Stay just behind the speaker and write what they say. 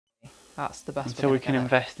That's the best. Until we can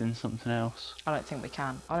invest in something else. I don't think we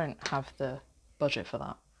can. I don't have the budget for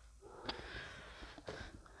that.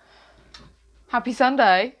 Happy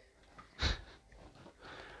Sunday.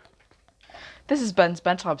 This is Ben's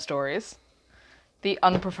Bedtime Stories, the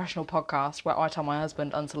unprofessional podcast where I tell my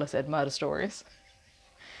husband unsolicited murder stories.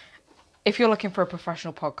 If you're looking for a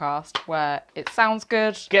professional podcast where it sounds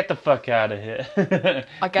good... Get the fuck out of here. We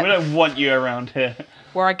don't want you around here.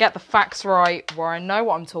 Where I get the facts right, where I know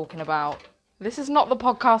what I'm talking about. This is not the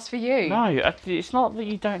podcast for you. No, it's not that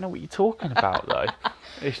you don't know what you're talking about, though.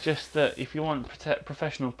 It's just that if you want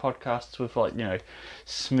professional podcasts with, like, you know,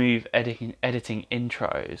 smooth editing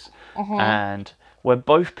intros, and where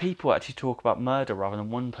both people actually talk about murder rather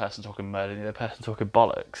than one person talking murder and the other person talking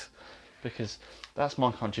bollocks, because that's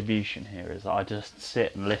my contribution here, is that I just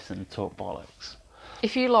sit and listen and talk bollocks.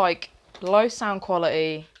 If you like low sound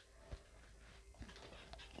quality,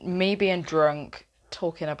 me being drunk,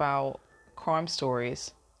 talking about crime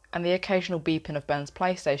stories, and the occasional beeping of Ben's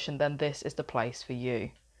PlayStation, then this is the place for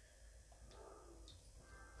you.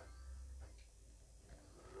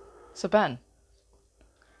 So Ben,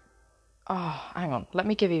 hang on, let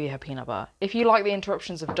me give you her peanut butter. If you like the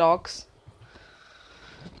interruptions of dogs,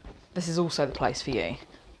 this is also the place for you.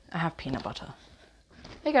 I have peanut butter.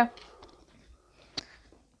 There you go.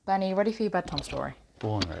 Ben, are you ready for your bedtime story?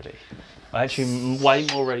 Born ready. I'm actually way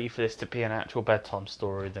more ready for this to be an actual bedtime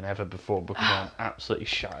story than ever before, because I'm absolutely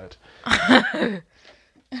shattered. Do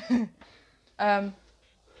you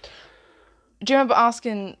remember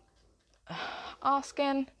asking? Do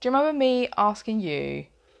you remember me asking you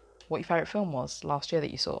what your favourite film was last year that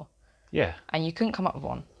you saw? Yeah. And you couldn't come up with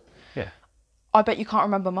one. Yeah. I bet you can't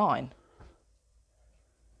remember mine.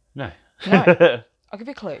 No. No. I'll give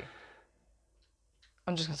you a clue.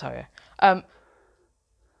 I'm just going to tell you.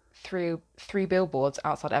 Three Billboards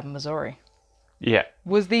Outside Ebbing, Missouri. Yeah.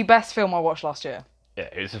 Was the best film I watched last year. Yeah,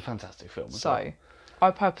 it was a fantastic film. So,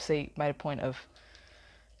 I purposely made a point of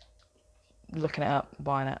looking it up,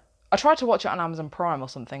 buying it. I tried to watch it on Amazon Prime or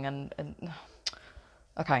something, and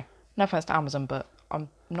okay, no offense to Amazon, but I'm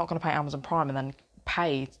not going to pay Amazon Prime and then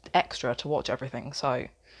pay extra to watch everything, so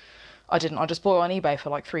I didn't. I just bought it on eBay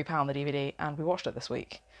for like £3 the DVD, and we watched it this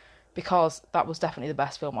week, because that was definitely the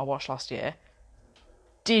best film I watched last year.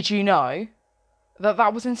 Did you know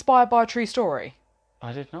that was inspired by a true story?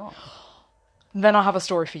 I did not. Then I have a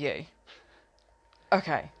story for you.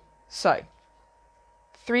 Okay, so,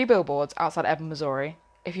 Three Billboards Outside Ebbing, Missouri.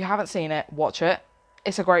 If you haven't seen it, watch it.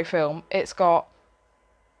 It's a great film. It's got...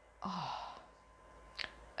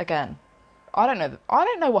 again, I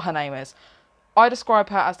don't know what her name is. I describe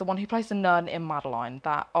her as the one who plays the nun in Madeline,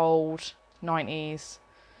 that old 90s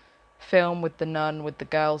film with the nun with the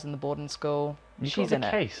girls in the boarding school. She's in it.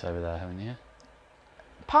 You've got the case over there, haven't you?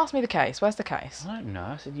 Pass me the case. Where's the case? I don't know.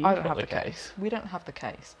 I said I don't have the case. We don't have the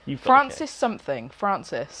case. You've got Francis the case. something.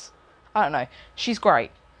 Francis. I don't know. She's great.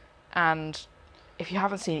 And if you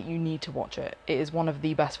haven't seen it, you need to watch it. It is one of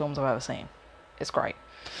the best films I've ever seen. It's great.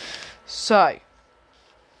 So,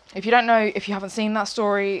 if you don't know, if you haven't seen that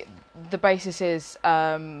story, the basis is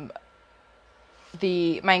the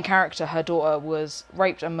main character, her daughter, was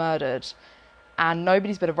raped and murdered, and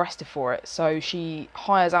nobody's been arrested for it. So she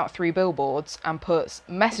hires out 3 billboards and puts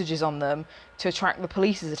messages on them to attract the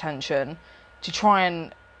police's attention to try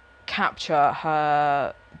and capture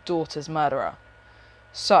her daughter's murderer.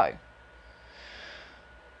 So,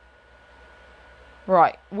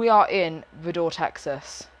 right, we are in Vidor,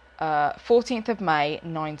 Texas, 14th of May,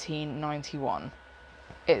 1991.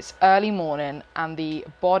 It's early morning, and the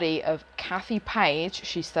body of Kathy Page,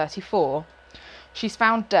 she's 34, she's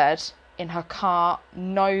found dead in her car,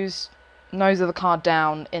 nose of the car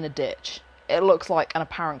down in a ditch. It looks like an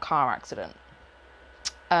apparent car accident.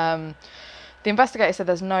 The investigator said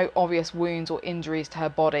there's no obvious wounds or injuries to her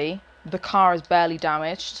body. The car is barely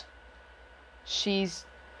damaged. She's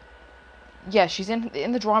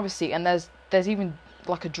in the driver's seat, and there's even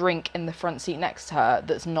like a drink in the front seat next to her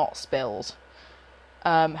that's not spilled.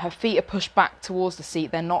 Her feet are pushed back towards the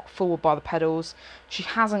seat. They're not forward by the pedals. She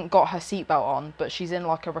hasn't got her seatbelt on, but she's in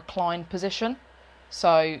like a reclined position.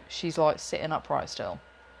 So she's like sitting upright still.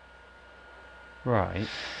 Right.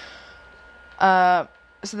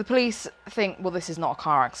 So the police think, well, this is not a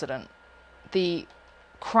car accident. The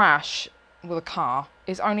crash with a car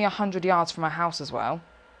is only 100 yards from her house as well.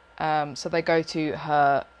 So they go to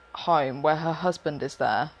her home where her husband is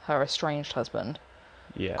there, her estranged husband.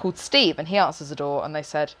 Yeah. Called Steve, and he answers the door, and they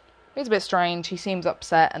said, he's a bit strange, he seems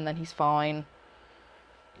upset, and then he's fine.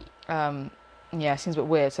 Seems a bit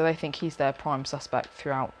weird, so they think he's their prime suspect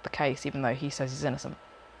throughout the case, even though he says he's innocent.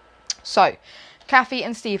 So, Kathy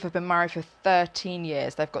and Steve have been married for 13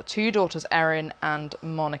 years. They've got 2 daughters, Erin and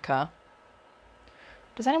Monica.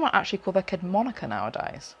 Does anyone actually call their kid Monica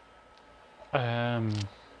nowadays? How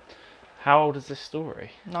old is this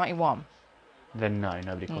story? 91. Then no,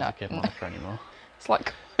 nobody calls a kid Monica anymore. It's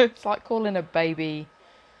like calling a baby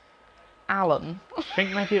Alan. I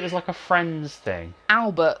think maybe it was like a Friends thing.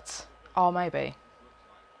 Albert. Oh, maybe.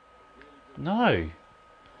 No.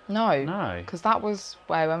 No. Because that was...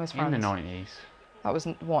 When was Friends? In the 90s. That was,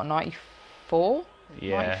 what, 94?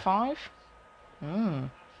 Yeah. 95?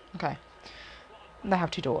 Okay. They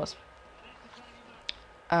have 2 daughters.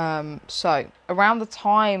 So, around the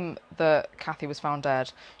time that Kathy was found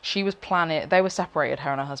dead, she was planning... They were separated,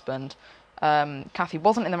 her and her husband. Kathy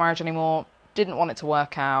wasn't in the marriage anymore, didn't want it to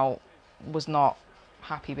work out, was not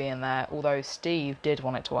happy being there, although Steve did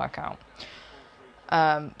want it to work out.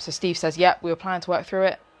 So Steve says, yep, we were planning to work through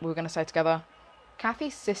it, we were going to stay together.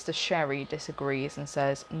 Kathy's sister Sherry disagrees and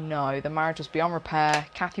says, no, the marriage was beyond repair,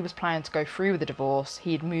 Kathy was planning to go through with the divorce,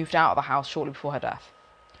 he had moved out of the house shortly before her death.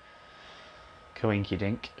 Coinky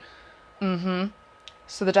dink.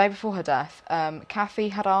 So the day before her death, Kathy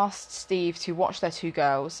had asked Steve to watch their 2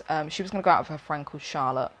 girls. She was going to go out with her friend called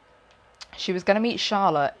Charlotte. She was going to meet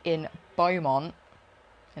Charlotte in Beaumont,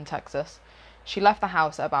 in Texas. She left the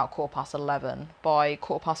house at about 11:15. By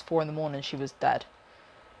 4:15 in the morning, she was dead.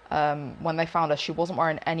 When they found her, she wasn't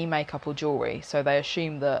wearing any makeup or jewellery, so they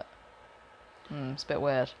assumed that... it's a bit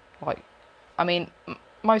weird. Like, I mean,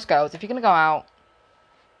 most girls, if you're going to go out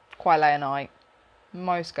quite late at night,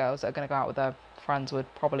 most girls that are going to go out with their friends would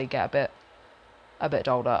probably get a bit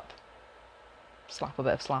dolled up. Slap a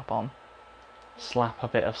bit of slap on. Slap a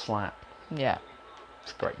bit of slap. Yeah.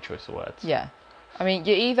 It's a great choice of words. Yeah. I mean,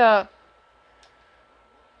 you're either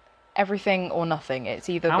everything or nothing. It's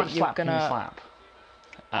either How that much you're slap gonna... can you slap?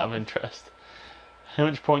 Out of interest. How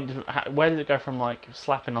much point... Where did it go from, like,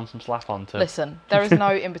 slapping on some slap on to... Listen, there is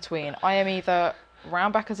no in between. I am either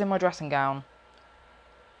round back as in my dressing gown,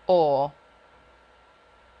 or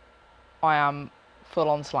I am full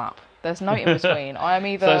on slap. There's no in between. I am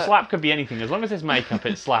either... So slap could be anything. As long as it's makeup,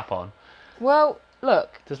 it's slap on. Well,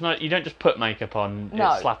 look. There's no... You don't just put makeup on,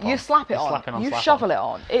 No, it's slap on. you slap it It's on. slapping on You slap shovel on. it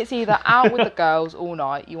on. It's either out with the girls all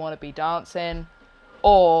night, you want to be dancing,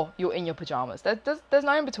 or you're in your pyjamas. There's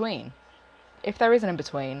no in between. If there is an in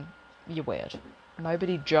between, you're weird.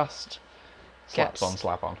 Nobody just Slaps gets... on,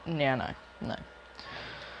 slap on. Yeah, no.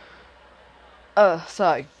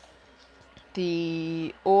 So,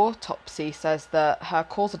 the autopsy says that her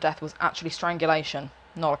cause of death was actually strangulation,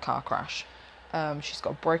 not a car crash. She's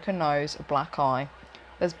got a broken nose, a black eye.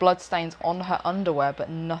 There's blood stains on her underwear, but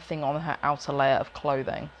nothing on her outer layer of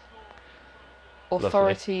clothing.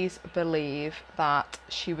 Authorities believe that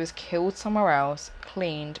she was killed somewhere else,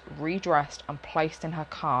 cleaned, redressed, and placed in her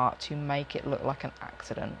car to make it look like an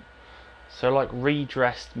accident. So, like,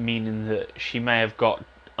 redressed meaning that she may have got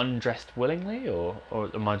undressed willingly, or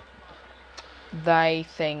am I... They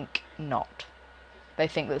think not. They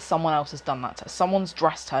think that someone else has done that to her. Someone's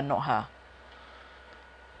dressed her, not her.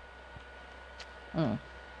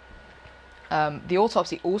 The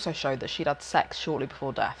autopsy also showed that she'd had sex shortly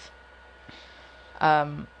before death.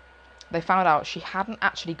 They found out she hadn't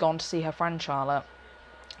actually gone to see her friend Charlotte,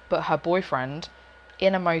 but her boyfriend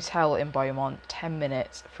in a motel in Beaumont, 10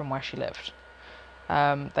 minutes from where she lived.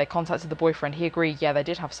 They contacted the boyfriend. He agreed, yeah, they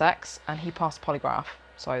did have sex, and he passed polygraph,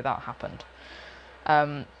 so that happened.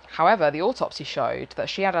 However, the autopsy showed that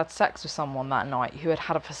she had had sex with someone that night who had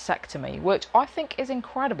had a vasectomy, which I think is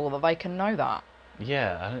incredible that they can know that.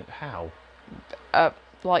 Yeah, how?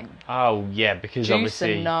 Like... Oh, yeah, because juice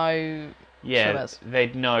obviously... and no... Yeah, swimmers.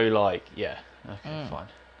 they'd know, like... Yeah, okay, fine.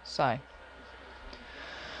 So...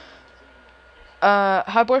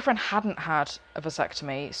 her boyfriend hadn't had a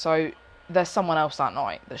vasectomy, so there's someone else that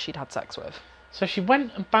night that she'd had sex with. So she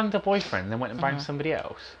went and banged her boyfriend, then went and banged somebody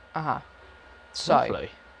else? So, Lovely.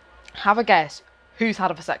 have a guess. Who's had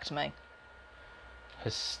a vasectomy? Her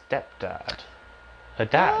stepdad. Her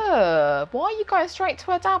dad? Why are you going straight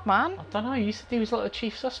to her dad, man? I don't know, you said he was like the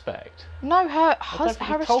chief suspect. No, her think you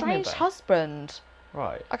her told me estranged about it. husband.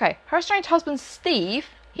 Right. Okay, her estranged husband, Steve,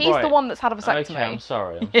 he's the Right. one that's had a vasectomy. Okay, I'm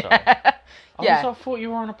sorry, sorry. Yeah. I thought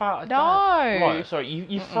you were on about a No. dad. Right, sorry,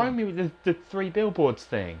 you've thrown me with the 3 billboards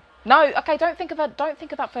thing. No, okay, don't think of that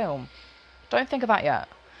film. Don't think of that yet.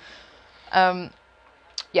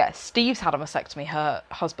 Yeah, Steve's had a vasectomy, her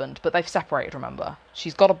husband, but they've separated, remember?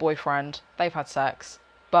 She's got a boyfriend, they've had sex,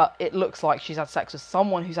 but it looks like she's had sex with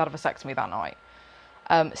someone who's had a vasectomy that night.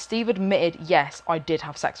 Steve admitted, yes, I did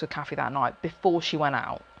have sex with Kathy that night, before she went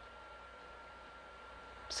out.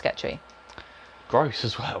 Sketchy. Gross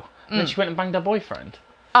as well. And then she went and banged her boyfriend.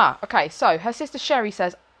 Okay, so her sister Sherry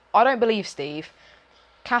says, I don't believe Steve.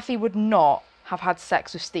 Kathy would not have had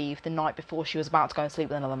sex with Steve the night before she was about to go and sleep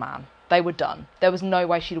with another man. They were done. There was no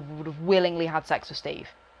way she would have willingly had sex with Steve.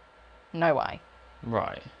 No way.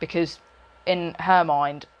 Right. Because in her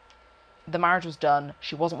mind, the marriage was done.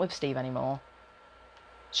 She wasn't with Steve anymore.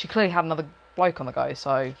 She clearly had another bloke on the go,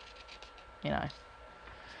 so, you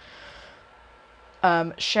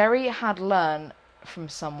know. Sherry had learned from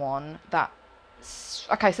someone that...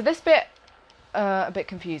 Okay, so this bit... a bit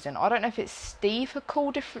confusing. I don't know if it's Steve had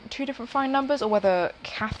called two different phone numbers or whether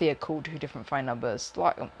Kathy had called two different phone numbers.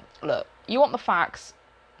 Like, look, you want the facts,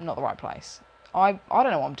 not the right place. I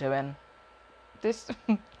don't know what I'm doing. This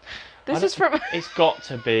is from. It's got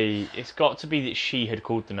to be that she had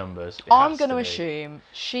called the numbers. I'm going to assume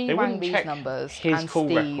she rang these check numbers his and call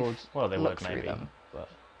Steve records. Well, they looked would through maybe. them. But...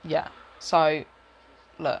 Yeah. So,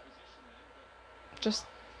 look, just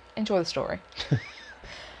enjoy the story.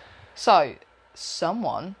 So,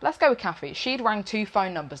 let's go with Kathy. She'd rang two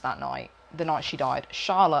phone numbers that night, the night she died,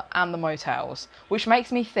 Charlotte and the motels, which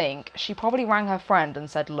makes me think she probably rang her friend and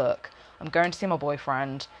said, look, I'm going to see my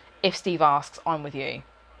boyfriend. If Steve asks, I'm with you.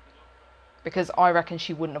 Because I reckon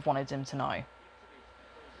she wouldn't have wanted him to know.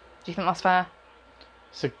 Do you think that's fair?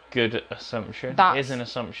 It's a good assumption. That is an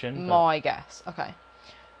assumption. My guess. Okay.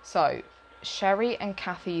 So, Sherry and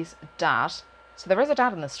Kathy's dad. So there is a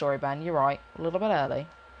dad in this story, Ben. You're right. A little bit early.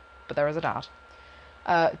 But there is a dad.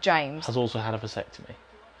 James has also had a vasectomy.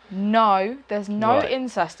 No, there's no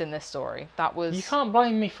incest in this story. That was... You can't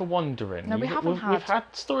blame me for wondering. No, we've had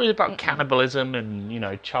stories about cannibalism and, you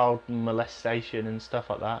know, child molestation and stuff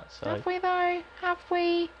like that. So. Have we, though? Have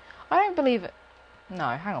we? I don't believe it. No,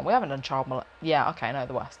 hang on. We haven't done child molestation. Yeah, okay, no,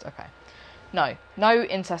 the West. Okay. No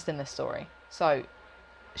incest in this story. So,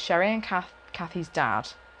 Sherry and Kathy's dad,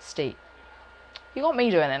 Steve. You got me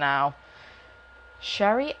doing it now.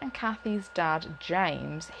 Sherry and Kathy's dad,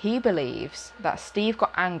 James, he believes that Steve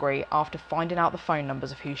got angry after finding out the phone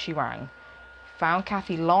numbers of who she rang, found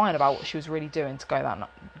Kathy lying about what she was really doing to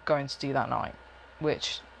going to do that night,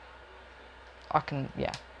 which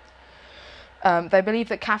they believe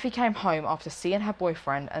that Kathy came home after seeing her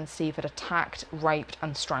boyfriend and Steve had attacked, raped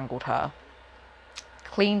and strangled her,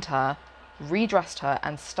 cleaned her, redressed her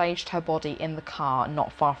and staged her body in the car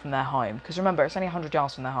not far from their home. Because remember, it's only 100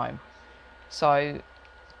 yards from their home. So,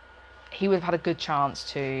 he would have had a good chance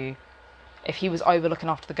to, if he was overlooking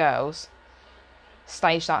after the girls,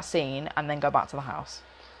 stage that scene and then go back to the house.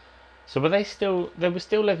 So were they were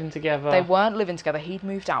still living together? They weren't living together. He'd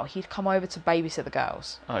moved out. He'd come over to babysit the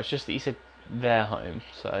girls. Oh, it's just that you said their home,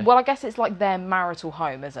 so... Well, I guess it's like their marital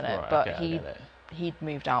home, isn't it? Right, but okay, he'd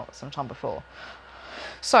moved out sometime before.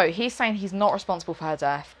 So, he's saying he's not responsible for her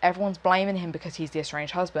death. Everyone's blaming him because he's the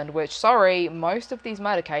estranged husband, which, sorry, most of these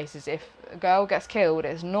murder cases, if a girl gets killed,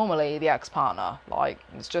 it's normally the ex-partner. Like,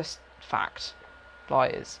 it's just fact.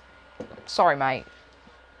 Like, it's... Sorry, mate.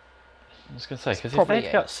 I was going to say, because if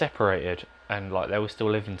they got separated and, like, they were still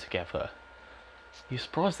living together, you're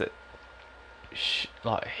surprised that,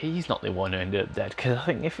 he's not the one who ended up dead. Because I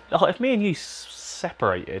think if me and you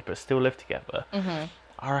separated but still lived together,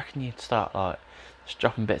 I reckon you'd start, just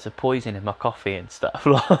dropping bits of poison in my coffee and stuff,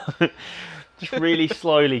 just really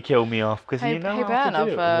slowly kill me off because you know how Ben, to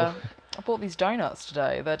do it. I bought these donuts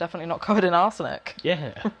today. They're definitely not covered in arsenic.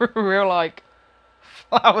 Yeah, real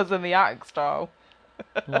flowers in the attic style.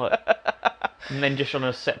 And then just on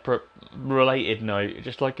a separate, related note,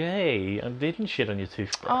 just hey, I didn't shit on your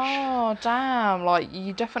toothbrush. Oh damn!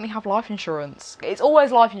 You definitely have life insurance. It's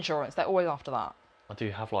always life insurance. They're always after that. I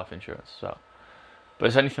do have life insurance, so. But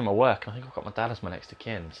it's only through my work, and I think I've got my dad as my next of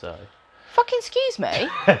kin, so... Fucking excuse me?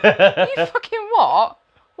 You fucking what?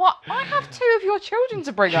 What? I have two of your children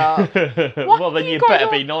to bring up. Well, then you better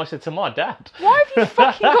be nicer to my dad. Why have you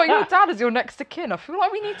fucking got your dad as your next of kin? I feel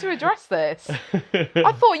like we need to address this.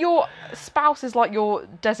 I thought your spouse is like your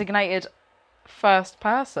designated first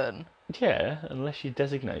person. Yeah, unless you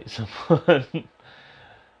designate someone.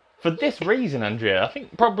 For this reason, Andrea, I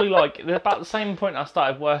think probably about the same point I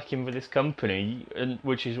started working with this company, and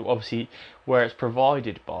which is obviously where it's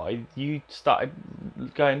provided by, you started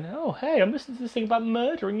going, oh, hey, I'm listening to this thing about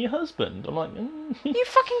murdering your husband. I'm like, You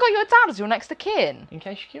fucking got your dad as your next of kin. In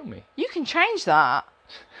case you kill me. You can change that.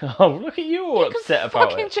 Oh, look at you all upset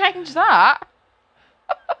about it. You can fucking change that.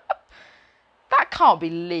 That can't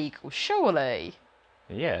be legal, surely.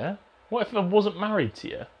 Yeah. What if I wasn't married to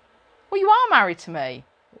you? Well, you are married to me.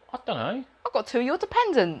 I don't know. I've got two of your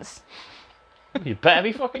dependents. You better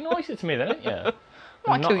be fucking nicer to me then, ain't you? I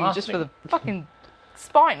might kill you just for the fucking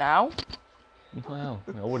spite now. Well,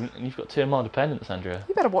 I wouldn't. You've got two of my dependents, Andrea.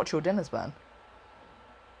 You better watch your dinners, Ben.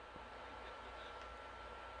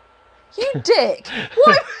 You dick!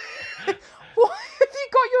 What? Why have you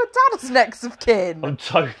got your dad as next of kin? I'm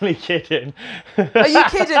totally kidding. Are you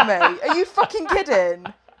kidding me? Are you fucking kidding?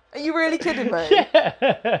 Are you really kidding me?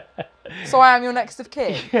 Yeah. So I am your next of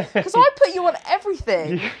kin? Because I put you on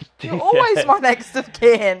everything. You're Yeah. always my next of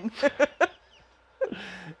kin.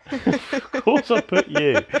 Of course I put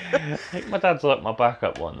you. I think my dad's like my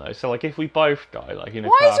backup one though. So like if we both die like in a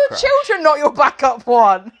Why car is your crash. children not your backup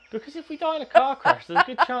one? Because if we die in a car crash, there's a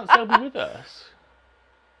good chance they'll be with us.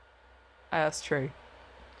 That's true.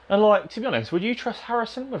 And like, to be honest, would you trust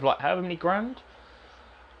Harrison with like however many grand?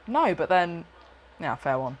 No, but then... Yeah,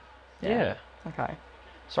 fair one. Yeah. Okay.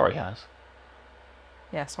 Sorry, Haz.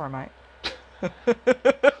 Yeah, sorry, mate.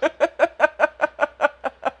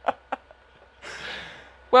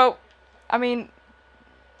 Well, I mean,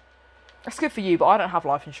 it's good for you, but I don't have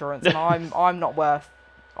life insurance, and I'm not worth...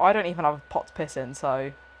 I don't even have a pot to piss in,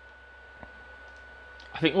 so...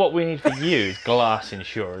 I think what we need for you is glass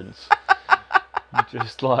insurance.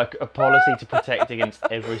 Just like a policy to protect against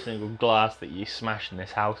every single glass that you smash in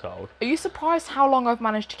this household. Are you surprised how long I've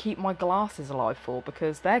managed to keep my glasses alive for?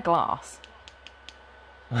 Because they're glass.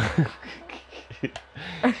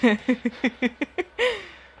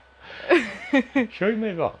 Shall we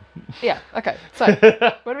move on? Yeah, okay. So,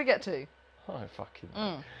 where do we get to? Oh, fucking...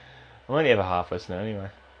 I'm only ever half listener anyway.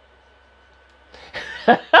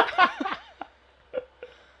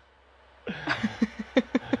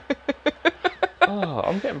 Oh,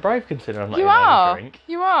 I'm getting brave considering I'm not You even having a are. drink.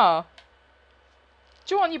 You are.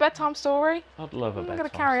 Do you want your bedtime story? I'd love a I'm bedtime going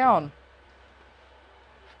to carry story. on.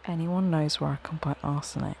 If anyone knows where I can buy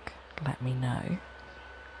arsenic, let me know.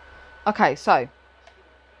 Okay, so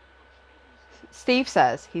Steve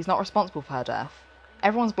says he's not responsible for her death.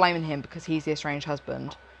 Everyone's blaming him because he's the estranged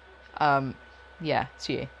husband. Yeah, it's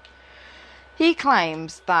you. He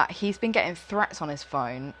claims that he's been getting threats on his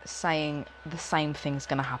phone saying the same thing's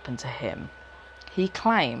going to happen to him. He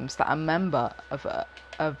claims that a member of a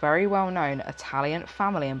very well-known Italian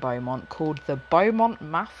family in Beaumont called the Beaumont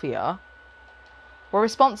Mafia were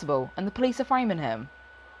responsible, and the police are framing him.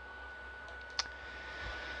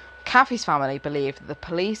 Kathy's family believe that the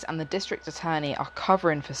police and the district attorney are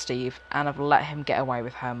covering for Steve and have let him get away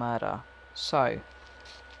with her murder. So,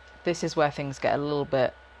 this is where things get a little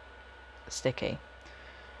bit sticky.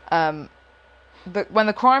 When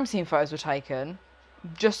the crime scene photos were taken,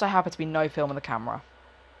 just so happened to be no film on the camera.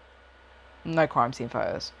 No crime scene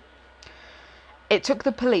photos. It took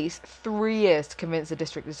the police 3 years to convince the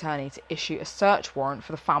district attorney to issue a search warrant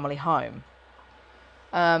for the family home.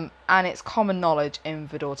 And it's common knowledge in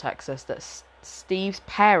Vidor, Texas, that Steve's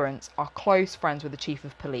parents are close friends with the chief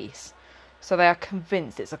of police. So they are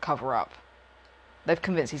convinced it's a cover-up. They've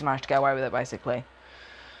convinced he's managed to get away with it, basically.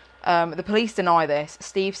 The police deny this.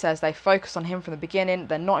 Steve says they focused on him from the beginning.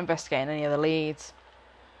 They're not investigating any other leads.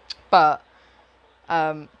 But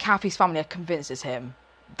Kathy's family are convinced it's him.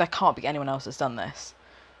 There can't be anyone else that's done this.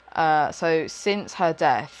 So since her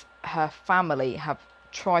death, her family have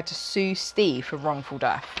tried to sue Steve for wrongful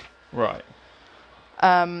death. Right.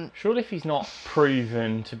 Surely if he's not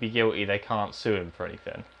proven to be guilty, they can't sue him for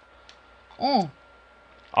anything.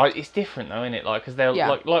 It's different though, isn't it? Like, because they're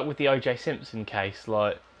like with the O.J. Simpson case,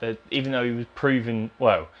 like even though he was proven,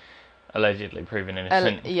 well, allegedly proven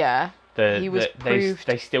innocent. He was proved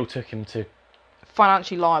they still took him to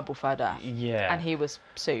financially liable for her death. Yeah. And he was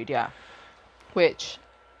sued. Yeah. Which.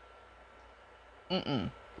 Ugh.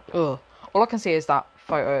 All I can see is that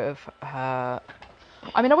photo of her.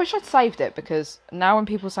 I mean, I wish I'd saved it, because now when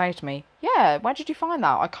people say to me, "Yeah, where did you find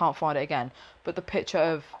that?" I can't find it again. But the picture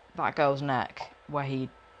of that girl's neck, where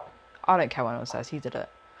I don't care what anyone says, he did it.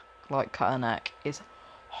 Like, cut her neck, is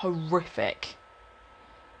horrific.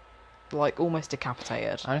 Like, almost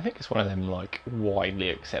decapitated. I think it's one of them, like, widely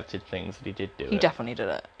accepted things that he did do. He definitely did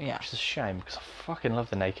it, yeah. Which is a shame, because I fucking love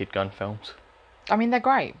the Naked Gun films. I mean, they're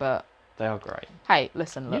great, but... They are great. Hey,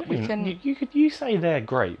 listen, look, we can... You say they're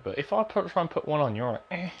great, but if I try and put one on, you're like,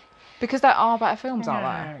 eh. Because there are better films, aren't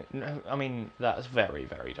there? No, I mean, that's very,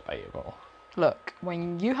 very debatable. Look,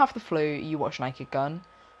 when you have the flu, you watch Naked Gun.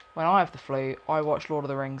 When I have the flu, I watch Lord of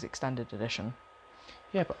the Rings Extended Edition.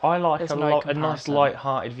 Yeah, but I like There's a nice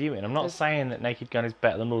light-hearted viewing. I'm not saying that Naked Gun is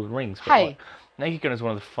better than Lord of the Rings, but like, Naked Gun is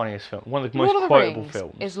one of the funniest films, one of the most quotable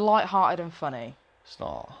films. Is light-hearted and funny. It's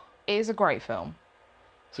not. It is a great film.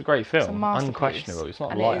 It's a great film, it's a masterpiece. unquestionable. It's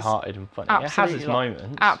not And light-hearted and funny. It has its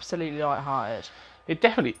moments. Absolutely light-hearted. It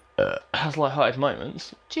definitely has light-hearted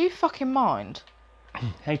moments. Do you fucking mind?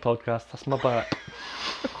 Hey podcast, that's my butt.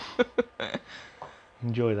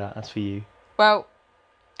 Enjoy that, that's for you. Well,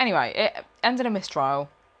 anyway, it ended in a mistrial.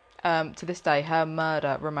 To this day, her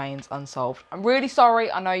murder remains unsolved. I'm really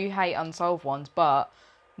sorry. I know you hate unsolved ones, but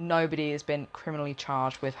nobody has been criminally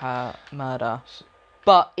charged with her murder.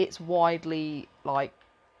 But it's widely like,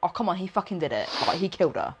 oh come on, he fucking did it. Like he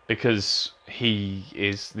killed her. Because he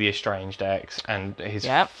is the estranged ex, and his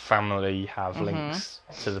family have links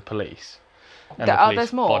to the police. And the police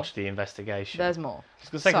there's more. bodged the investigation. There's more. I was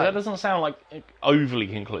going to say, 'cause that doesn't sound like overly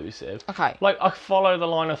conclusive. Okay. Like, I follow the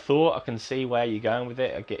line of thought. I can see where you're going with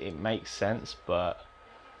it. I get it makes sense, but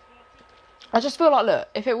I just feel like, look,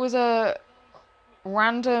 if it was a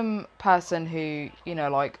random person who, you know,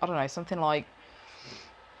 like, I don't know, something like,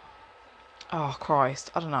 oh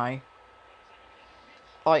Christ, I don't know,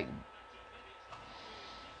 like,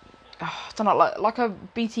 I don't know, like a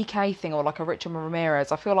BTK thing or like a Richard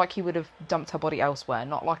Ramirez, I feel like he would have dumped her body elsewhere,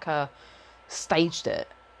 not like staged it.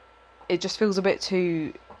 It just feels a bit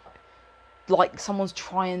too like someone's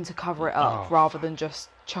trying to cover it up rather than just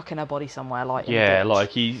chucking her body somewhere. Like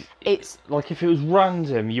it's like if it was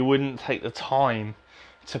random, you wouldn't take the time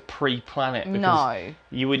to pre-plan it. Because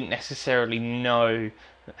you wouldn't necessarily know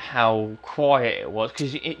how quiet it was,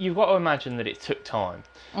 because you've got to imagine that it took time.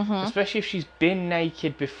 Especially if she's been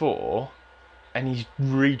naked before and he's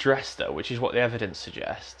redressed her, which is what the evidence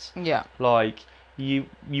suggests. Yeah. Like, you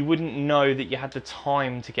wouldn't know that you had the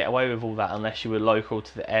time to get away with all that unless you were local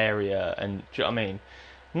to the area. And do you know what I mean?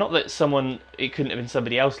 Not that it couldn't have been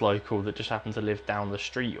somebody else local that just happened to live down the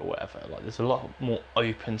street or whatever. Like, there's a lot more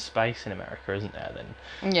open space in America, isn't there,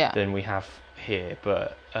 than we have here.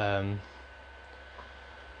 But I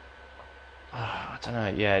don't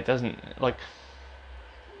know. Yeah, it doesn't like.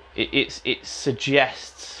 It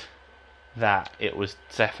suggests that it was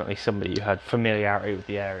definitely somebody who had familiarity with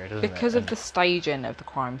the area, doesn't it? Because of the staging of the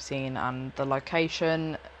crime scene and the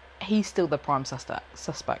location, he's still the prime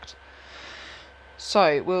suspect.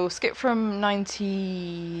 So, we'll skip from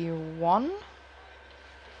 91?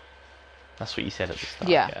 That's what you said at the start,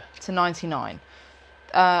 yeah. To 99.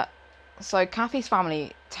 So, Kathy's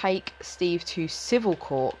family take Steve to civil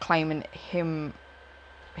court, claiming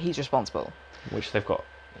he's responsible. Which they've got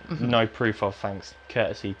no proof of, thanks,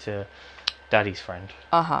 courtesy to Daddy's friend.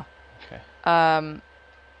 Okay.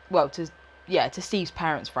 Well, to Steve's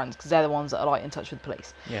parents' friends, because they're the ones that are like in touch with the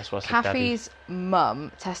police. Yes, well, Kathy's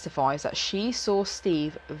mum testifies that she saw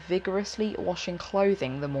Steve vigorously washing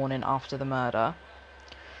clothing the morning after the murder.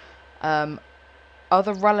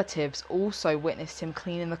 Other relatives also witnessed him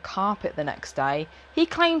cleaning the carpet the next day. He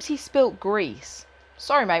claims he spilt grease.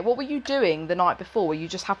 Sorry, mate, what were you doing the night before where you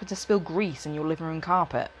just happened to spill grease in your living room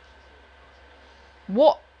carpet?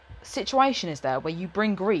 What situation is there where you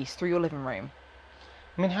bring grease through your living room?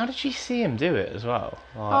 I mean, how did she see him do it as well?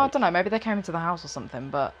 Like... I don't know, maybe they came into the house or something,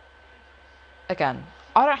 but again,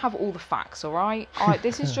 I don't have all the facts, alright?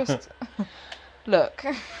 This is just... Look,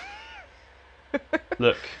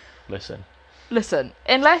 listen. Listen,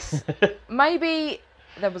 unless maybe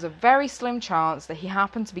there was a very slim chance that he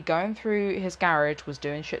happened to be going through his garage, was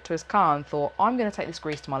doing shit to his car and thought, I'm going to take this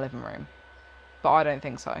grease to my living room. But I don't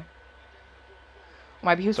think so.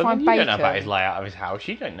 Maybe he was frying bacon. You don't know about his layout of his house.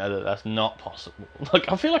 You don't know that that's not possible. Like,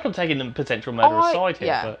 I feel like I'm taking the potential murderer side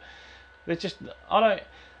here, but it's just,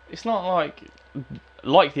 it's not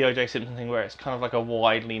like the O.J. Simpson thing where it's kind of like a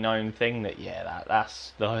widely known thing that,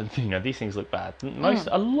 that's these things look bad.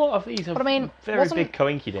 A lot of these are very big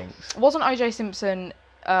coinkydinks. Wasn't O.J. Simpson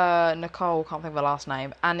Nicole, can't think of her last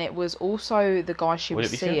name, and it was also the guy she was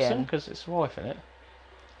seeing. Would it be Simpson? Because it's his wife, isn't it?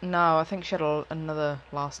 No, I think she had another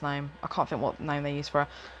last name. I can't think what name they used for her.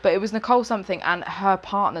 But it was Nicole something, and her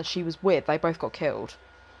partner she was with, they both got killed.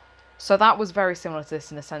 So that was very similar to this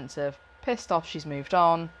in the sense of pissed off, she's moved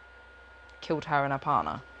on, killed her and her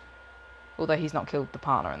partner. Although he's not killed the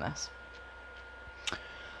partner in this.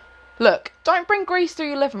 Look, don't bring grease through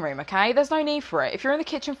your living room, okay? There's no need for it. If you're in the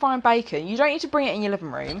kitchen frying bacon, you don't need to bring it in your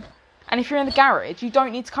living room. And if you're in the garage, you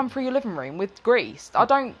don't need to come through your living room with grease.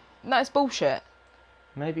 No, it's bullshit.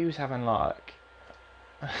 Maybe he was having like...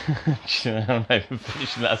 I'm not even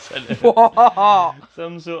finishing that sentence. What?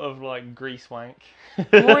 Some sort of like grease wank.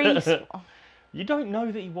 Grease? You don't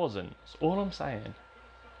know that he wasn't. That's all I'm saying.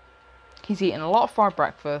 He's eating a lot of fried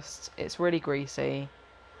breakfast. It's really greasy.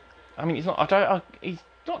 I mean, he's not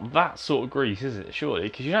that sort of grease, is it? Surely,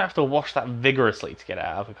 because you don't have to wash that vigorously to get it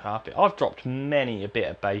out of a carpet. I've dropped many a bit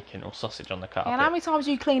of bacon or sausage on the carpet. And how many times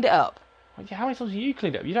have you cleaned it up? How many times have you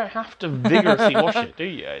cleaned it up? You don't have to vigorously wash it, do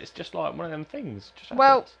you? It's just like one of them things.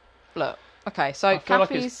 Well, look. Okay, so I feel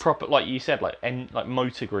like it's proper, like you said, like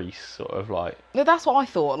motor grease, sort of like. No, that's what I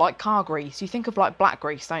thought. Like car grease. You think of like black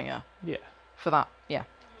grease, don't you? Yeah. For that, yeah.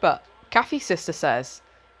 But Kathy's sister says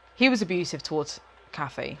he was abusive towards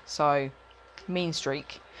Kathy, so Mean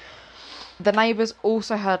streak. The neighbours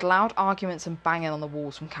also heard loud arguments and banging on the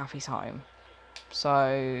walls from Kathy's home.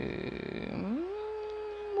 So,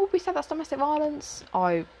 would we say that's domestic violence?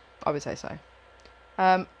 I would say so.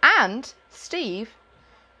 And Steve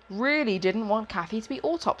really didn't want Kathy to be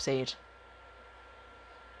autopsied.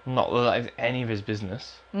 Not that is any of his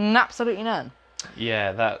business. Absolutely none.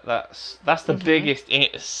 Yeah, that's the biggest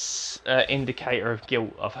indicator of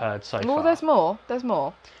guilt I've heard so far. Well, there's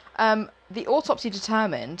more. The autopsy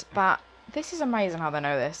determined that, this is amazing how they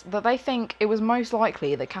know this, that they think it was most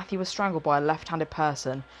likely that Kathy was strangled by a left-handed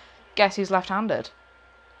person. Guess who's left-handed?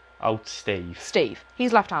 Oh, Steve. Steve.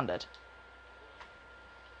 He's left-handed.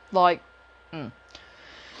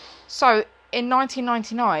 So, in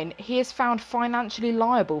 1999, he is found financially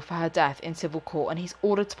liable for her death in civil court, and he's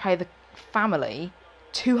ordered to pay the family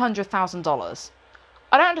 $200,000.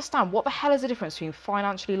 I don't understand, what the hell is the difference between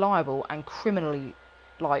financially liable and criminally,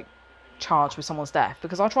 charged with someone's death?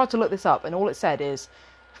 Because I tried to look this up, and all it said is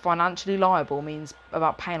financially liable means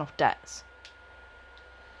about paying off debts.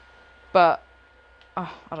 But, I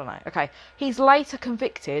don't know. Okay, he's later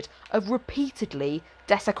convicted of repeatedly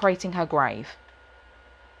desecrating her grave.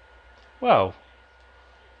 Well,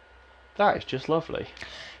 that is just lovely.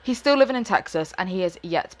 He's still living in Texas, and he is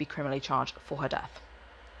yet to be criminally charged for her death.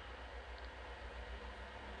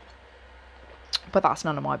 But that's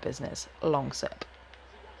none of my business. Long sip.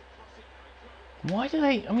 Why do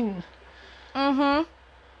they... I mean...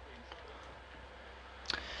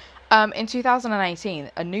 In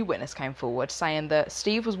 2018, a new witness came forward saying that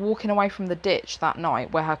Steve was walking away from the ditch that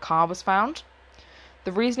night where her car was found.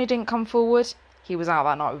 The reason he didn't come forward, he was out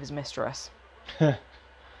that night with his mistress.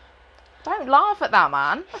 Don't laugh at that,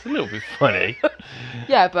 man. It's a little bit funny.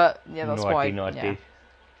 Yeah, but that's why. Naughty.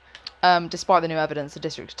 Despite the new evidence, the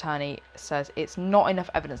district attorney says it's not enough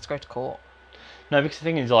evidence to go to court. No, because the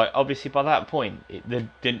thing is, obviously by that point,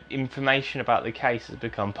 the information about the case has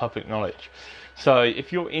become public knowledge. So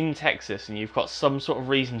if you're in Texas and you've got some sort of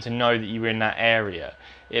reason to know that you're in that area,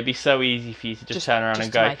 it'd be so easy for you to just turn around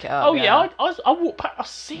and go, I walked past, I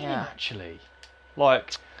see him actually.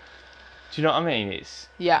 Do you know what I mean?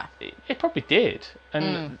 It probably did.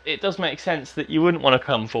 And it does make sense that you wouldn't want to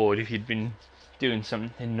come forward if you'd been doing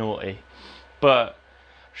something naughty. But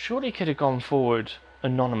surely you could have gone forward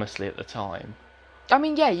anonymously at the time. I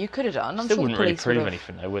mean, yeah, you could have done. I'm Still sure wouldn't really prove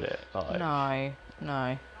anything though, would it?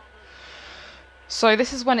 No. So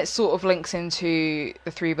this is when it sort of links into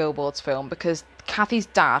the Three Billboards film, because Kathy's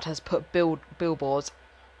dad has put billboards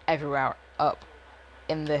everywhere up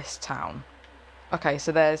in this town. Okay,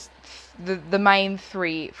 so there's the main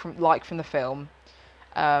three from the film,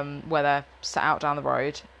 where they're set out down the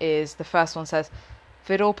road. Is the first one says,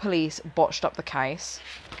 Vidor police botched up the case.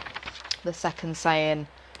 The second saying,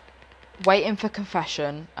 waiting for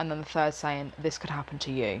confession, and then the third saying, this could happen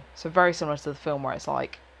to you. So very similar to the film where it's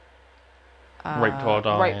like raped while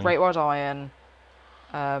dying. Raped while dying.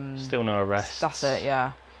 Still no arrests. That's it,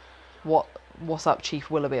 yeah. What's up,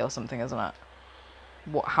 Chief Willoughby, or something, isn't it?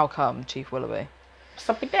 How come, Chief Willoughby?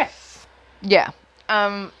 Something death. Yeah.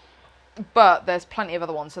 But there's plenty of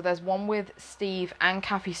other ones. So there's one with Steve and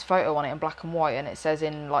Kathy's photo on it in black and white, and it says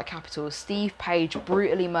in capitals, Steve Page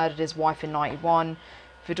brutally murdered his wife in 91.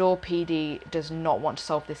 Vidor PD does not want to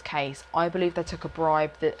solve this case. I believe they took a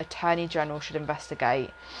bribe. The Attorney General should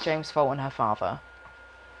investigate. James Fulton, her father.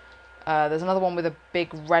 There's another one with a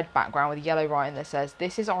big red background with yellow writing that says,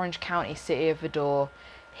 this is Orange County, city of Vidor.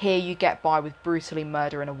 Here you get by with brutally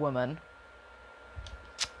murdering a woman.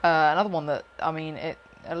 Another one that,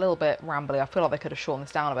 a little bit rambly, I feel like they could have shortened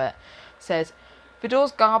this down a bit, says,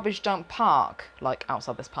 Vidor's garbage dump park,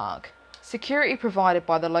 outside this park. Security provided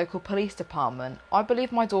by the local police department. I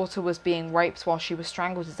believe my daughter was being raped while she was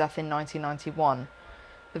strangled to death in 1991.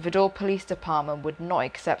 The Vidor Police Department would not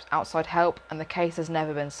accept outside help, and the case has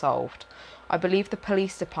never been solved. I believe the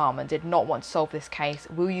police department did not want to solve this case.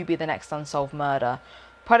 Will you be the next unsolved murder?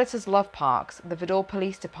 Predators love parks. The Vidor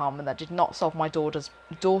Police Department that did not solve my daughter's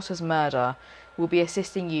murder will be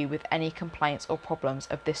assisting you with any complaints or problems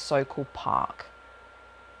of this so-called park.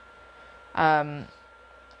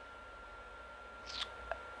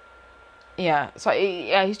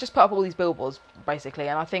 He's just put up all these billboards, basically,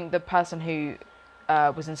 and I think the person who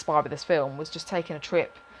was inspired by this film was just taking a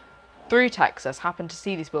trip through Texas, happened to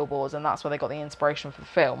see these billboards, and that's where they got the inspiration for the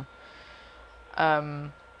film.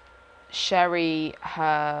 Sherry,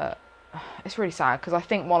 it's really sad, because I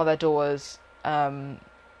think one of their daughters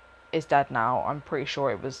is dead now. I'm pretty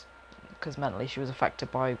sure it was because mentally she was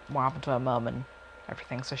affected by what happened to her mum and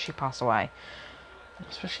everything, so she passed away.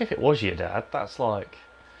 Especially if it was your dad, that's like...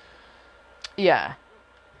 Yeah,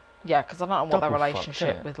 because I don't know what their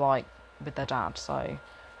relationship with with their dad. So,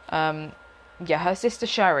 yeah, her sister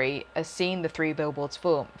Sherry has seen the Three Billboards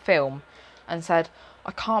film and said,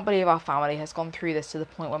 I can't believe our family has gone through this to the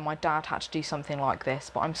point where my dad had to do something like this,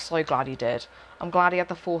 but I'm so glad he did. I'm glad he had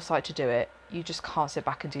the foresight to do it. You just can't sit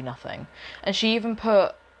back and do nothing. And she even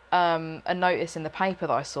put a notice in the paper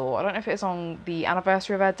that I saw. I don't know if it was on the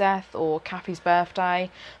anniversary of her death or Kathy's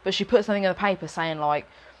birthday, but she put something in the paper saying, like,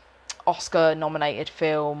 Oscar nominated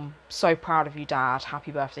film, so proud of you, Dad,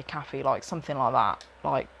 happy birthday, Kathy, like something like that.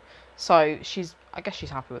 Like, so I guess she's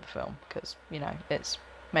happy with the film because, you know, it's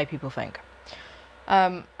made people think.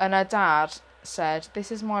 And her dad said,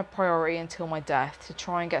 this is my priority until my death, to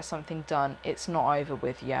try and get something done. It's not over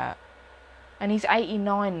with yet. And he's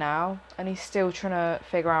 89 now, and he's still trying to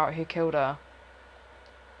figure out who killed her.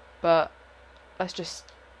 But let's just,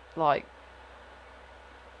 like,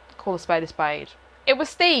 call a spade a spade. It was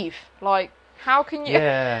Steve. Like, how can you...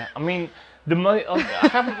 Yeah, I mean, I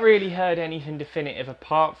haven't really heard anything definitive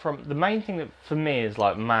apart from... The main thing that, for me, is,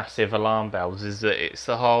 like, massive alarm bells is that it's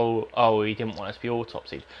the whole, oh, he didn't want us to be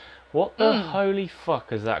autopsied. What the holy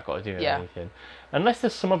fuck has that got to do with anything? Unless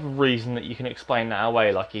there's some other reason that you can explain that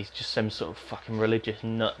away, like he's just some sort of fucking religious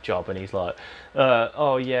nut job and he's like,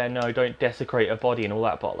 oh yeah, no, don't desecrate a body and all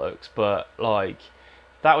that bollocks. But, like,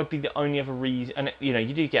 that would be the only other reason. And, you know,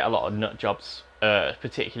 you do get a lot of nut jobs,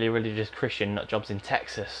 particularly religious Christian nut jobs in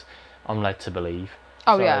Texas, I'm led to believe.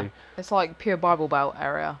 Oh, so, yeah. It's like pure Bible Belt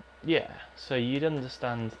area. Yeah, so you'd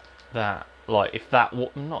understand that, like, if that...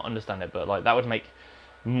 not understand it, but, like, that would make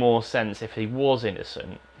more sense if he was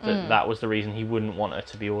innocent, that was the reason he wouldn't want her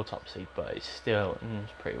to be autopsied, but it's still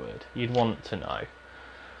it's pretty weird. You'd want to know.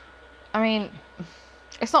 I mean,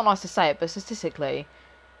 it's not nice to say it, but statistically,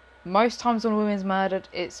 most times when a woman's murdered,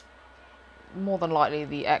 it's more than likely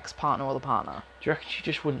the ex-partner or the partner. Do you reckon she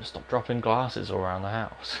just wouldn't stop dropping glasses all around the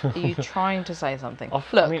house? Are you trying to say something?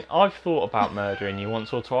 Look, I mean, I've thought about murdering you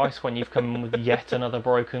once or twice when you've come with yet another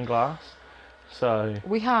broken glass. So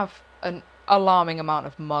we have an alarming amount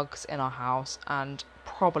of mugs in our house and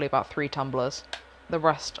probably about 3 tumblers. The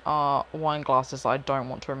rest are wine glasses that I don't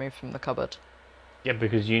want to remove from the cupboard. Yeah,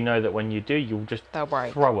 because you know that when you do, you'll just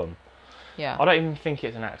throw them. Yeah. I don't even think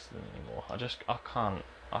it's an accident anymore. I can't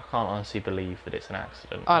honestly believe that it's an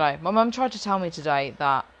accident. I know. My mum tried to tell me today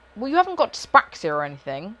that, well, you haven't got dyspraxia or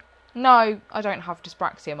anything. No, I don't have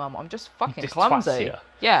dyspraxia, Mum. I'm just fucking clumsy.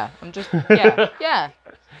 Yeah, I'm just... Yeah.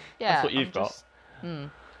 That's what you've got.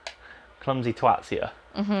 Clumsy twatsia.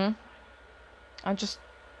 I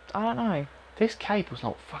don't know. This cable's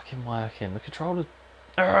not fucking working. The controller's...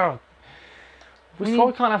 We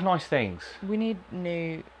can't have nice things. I need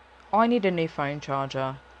a new phone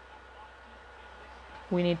charger.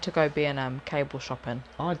 We need to go B&M cable shopping.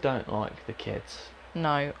 I don't like the kids.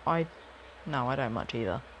 No, I don't much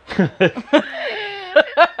either. I'm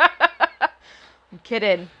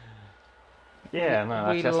kidding. Yeah, no,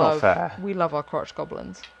 actually, that's not fair. We love our crotch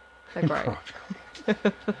goblins. They're great. They're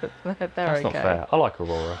that's okay. Not fair. I like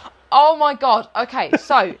Aurora. Oh my god. Okay,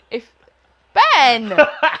 so if Ben.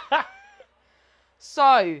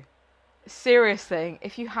 So, serious thing.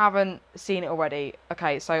 If you haven't seen it already,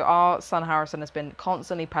 okay. So our son Harrison has been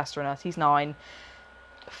constantly pestering us. He's 9.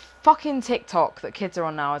 Fucking TikTok that kids are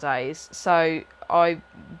on nowadays. So I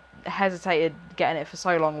hesitated getting it for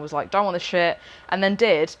so long. Was like, don't want this shit, and then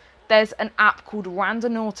did. There's an app called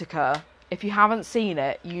Randonautica. If you haven't seen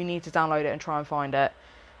it, you need to download it and try and find it.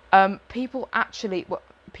 I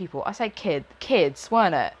say kids,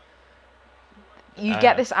 weren't it? You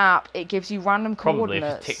get this app, it gives you random coordinates.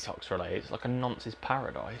 Probably if TikTok's related, it's like a nonce's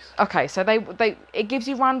paradise. Okay, so it gives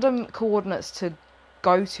you random coordinates to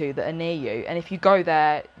go to that are near you, and if you go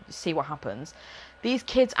there, see what happens. These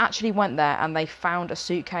kids actually went there and they found a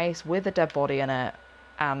suitcase with a dead body in it,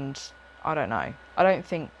 and I don't know. I don't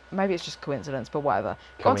think... Maybe it's just coincidence, but whatever.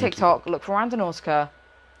 Go on TikTok, look for Randonautica.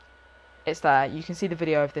 It's there. You can see the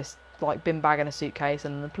video of this like bin bag in a suitcase,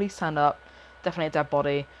 and the police turned up. Definitely a dead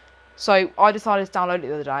body. So I decided to download it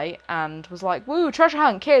the other day and was like, woo, treasure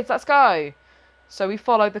hunt, kids, let's go. So we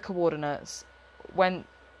followed the coordinates, went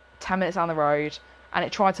 10 minutes down the road, and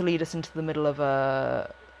it tried to lead us into the middle of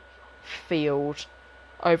a field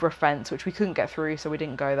over a fence, which we couldn't get through, so we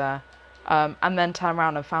didn't go there. And then turned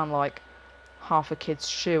around and found like half a kid's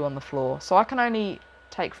shoe on the floor. So I can only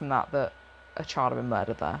take from that a child had been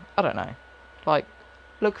murdered there. I don't know. Like,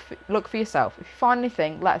 look for yourself. If you find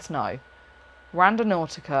anything, let us know.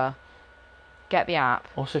 Randonautica. Get the app.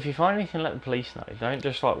 Also, if you find anything, let the police know. Don't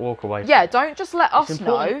just like walk away. Yeah, don't just let us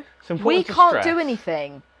know. We can't do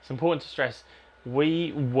anything. It's important to stress.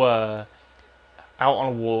 We were out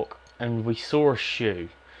on a walk and we saw a shoe.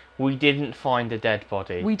 We didn't find a dead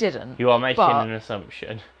body. We didn't. You are making an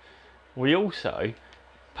assumption. we also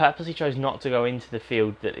purposely chose not to go into the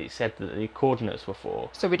field that it said that the coordinates were for.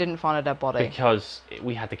 So we didn't find a dead body. Because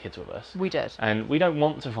we had the kids with us. We did. And we don't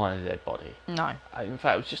want to find a dead body. No. In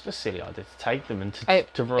fact, it was just a silly idea to take them and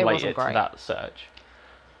to relate wasn't it great. to that search.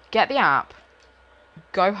 Get the app,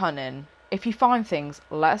 go hunting. If you find things,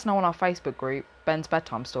 let us know on our Facebook group, Ben's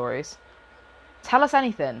Bedtime Stories. Tell us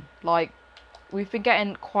anything. Like, we've been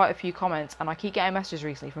getting quite a few comments, and I keep getting messages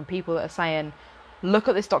recently from people that are saying, look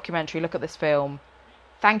at this documentary, look at this film.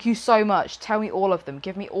 Thank you so much. Tell me all of them.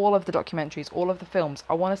 Give me all of the documentaries, all of the films.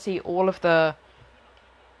 I want to see all of the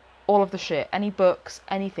shit. Any books,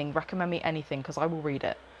 anything. Recommend me anything, because I will read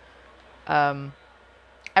it.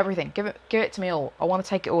 Everything. Give it to me all. I want to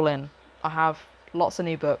take it all in. I have lots of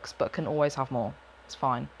new books, but can always have more. It's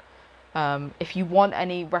fine. If you want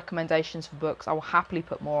any recommendations for books, I will happily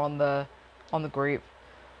put more on the group.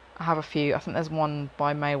 I have a few. I think there's one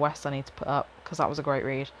by Mae West I need to put up, because that was a great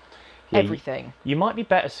read. Yeah, everything. You might be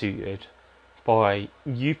better suited by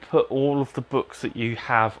you put all of the books that you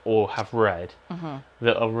have or have read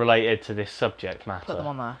that are related to this subject matter. Put them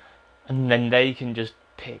on there. And then they can just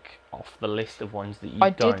pick off the list of ones that you don't. I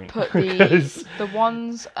did put the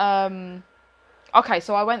ones... Okay,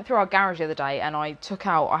 so I went through our garage the other day and I took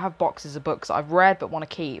out... I have boxes of books that I've read but want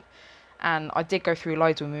to keep. And I did go through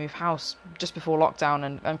loads when we moved house just before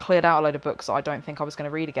lockdown and cleared out a load of books that I don't think I was going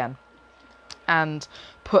to read again. And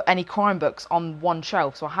put any crime books on one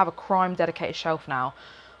shelf. So I have a crime dedicated shelf now.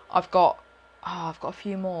 I've got a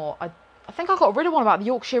few more. I think I got rid of one about the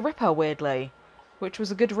Yorkshire Ripper, weirdly, which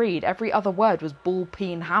was a good read. Every other word was ball,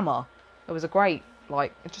 peen, hammer. It was a great,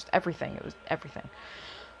 just everything. It was everything.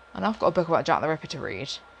 And I've got a book about Jack the Ripper to read,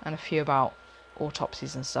 and a few about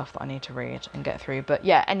autopsies and stuff that I need to read and get through. But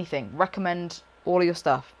yeah, anything. Recommend all of your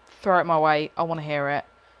stuff. Throw it my way. I want to hear it.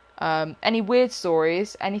 Any weird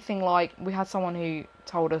stories, anything like... We had someone who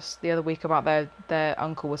told us the other week about their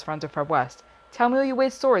uncle was friends with Fred West. Tell me all your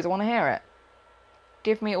weird stories, I want to hear it.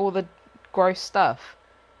 Give me all the gross stuff.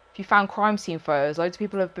 If you found crime scene photos, loads of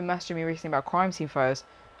people have been messaging me recently about crime scene photos.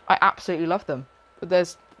 I absolutely love them.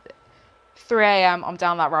 There's 3 a.m, I'm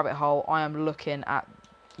down that rabbit hole, I am looking at,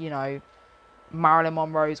 Marilyn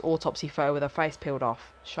Monroe's autopsy photo with her face peeled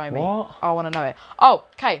off. Show me. What? I want to know it. Oh,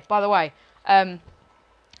 okay, by the way,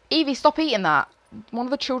 Evie, stop eating that. One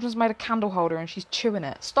of the children's made a candle holder and she's chewing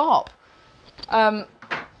it. Stop. Go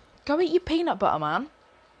eat your peanut butter, man. You're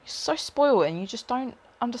so spoiled and you just don't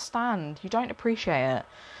understand. You don't appreciate it.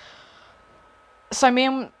 So me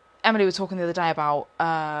and Emily were talking the other day about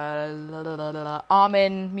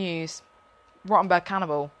Armin Muse, Rottenberg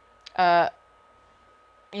Cannibal.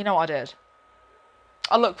 You know what I did?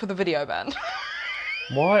 I looked for the video, Ben.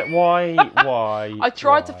 Why? I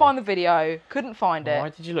tried to find the video, couldn't find it. Why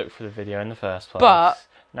did you look for the video in the first place? But...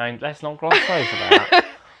 No, let's not gloss over that.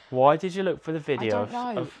 Why did you look for the video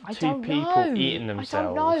of two people eating themselves? I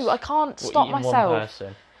don't know. I can't stop myself.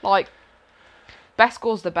 One person? Best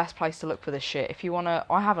Score's the best place to look for this shit. If you want to...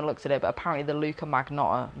 I haven't looked at it, but apparently the Luca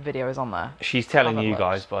Magnotta video is on there. She's telling you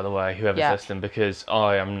guys, by the way, whoever's listening, because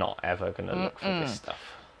I am not ever going to look for this stuff.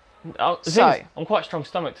 I'm quite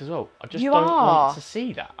strong-stomached as well. I just don't want to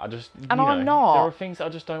see that. I'm not. There are things that I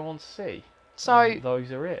just don't want to see. So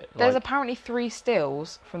those are it. There's apparently 3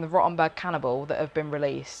 stills from the Rottenberg Cannibal that have been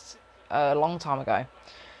released a long time ago.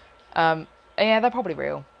 Yeah, they're probably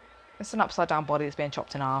real. It's an upside down body that's being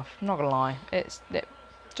chopped in half. I'm not gonna lie.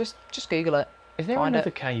 Just Google it. Is there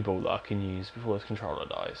another cable that I can use before this controller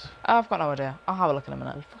dies? I've got no idea. I'll have a look in a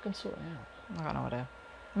minute. We'll fucking sort it out. I've got no idea.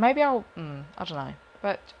 Maybe I'll... I don't know.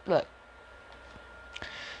 But, look.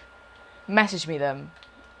 Message me them.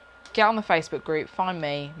 Get on the Facebook group. Find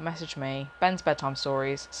me. Message me. Ben's Bedtime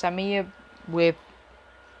Stories. Send me your weird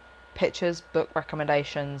pictures, book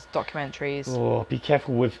recommendations, documentaries. Oh, be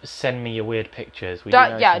careful with send me your weird pictures.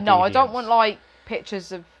 I don't want,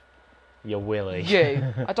 pictures of... Your willy.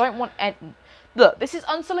 You. I don't want... Look, this is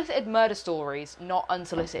unsolicited murder stories, not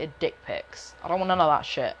unsolicited dick pics. I don't want none of that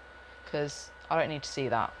shit. Because I don't need to see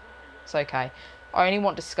that. It's okay. I only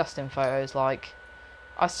want disgusting photos, I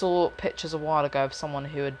saw pictures a while ago of someone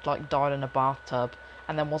who had, died in a bathtub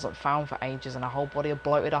and then wasn't found for ages and her whole body had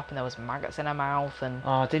bloated up and there was maggots in her mouth and...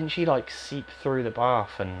 Oh, didn't she, seep through the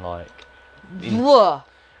bath and, Ugh.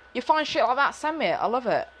 You find shit like that, send me it. I love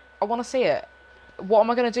it. I want to see it. What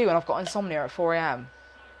am I going to do when I've got insomnia at 4 a.m?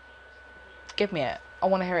 Give me it. I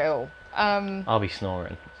want to hear it all. I'll be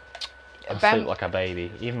snoring. I sleep like a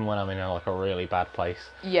baby, even when I'm in a really bad place.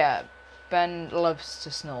 Yeah, Ben loves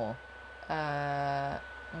to snore. Yeah.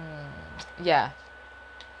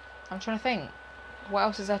 I'm trying to think. What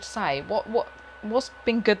else is there to say? What's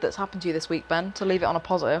been good that's happened to you this week, Ben? To leave it on a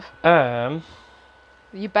positive.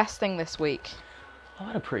 Your best thing this week? I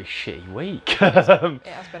had a pretty shitty week. It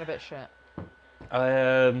has been a bit shit.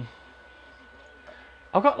 I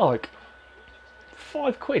got like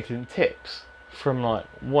 £5 in tips from like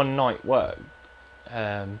one night work,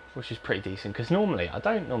 which is pretty decent because normally I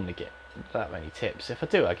don't normally get that many tips. If I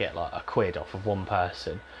do, I get like £1 off of one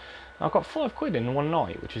person. I got £5 in one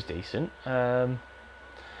night, which was decent. I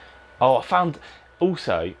found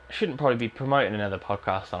also, I shouldn't probably be promoting another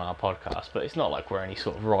podcast on our podcast, but it's not like we're any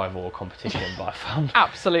sort of rival or competition. But I found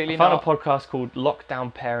Absolutely I found not. a podcast called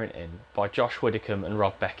Lockdown Parenting by Josh Widdicombe and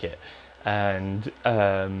Rob Beckett, and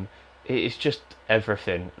it is just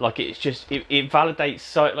everything. Like it validates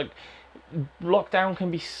so like lockdown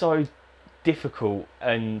can be so difficult,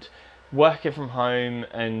 and working from home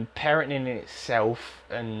and parenting in itself,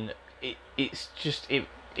 and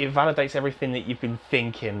it validates everything that you've been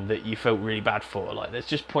thinking that you felt really bad for. Like there's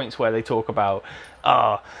just points where they talk about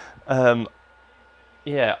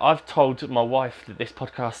yeah, I've told my wife that this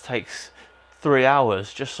podcast takes 3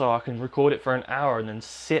 hours just so I can record it for an hour and then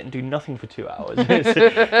sit and do nothing for 2 hours.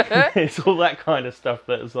 It's all that kind of stuff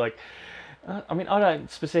that is like, I mean, I don't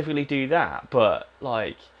specifically do that, but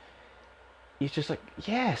like, it's just like,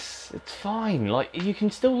 yes, it's fine. Like, you can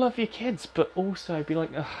still love your kids, but also be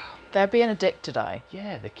like, ugh. They're being a dick today.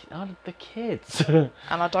 Yeah, the kids. And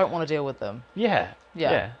I don't want to deal with them. Yeah,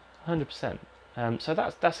 100%. So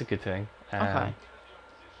that's a good thing. Okay.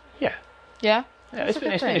 Yeah. Yeah? It's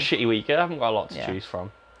been a shitty week. I haven't got a lot to choose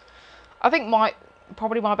from. I think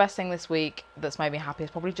probably my best thing this week that's made me happy is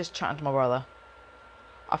probably just chatting to my brother.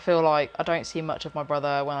 I feel like I don't see much of my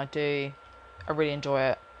brother. When I do, I really enjoy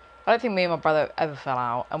it. I don't think me and my brother ever fell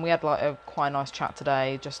out, and we had like a quite nice chat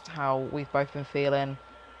today, just how we've both been feeling.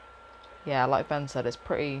 Yeah, like Ben said, it's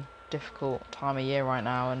pretty difficult time of year right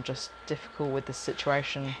now, and just difficult with the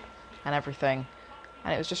situation and everything.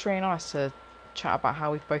 And it was just really nice to chat about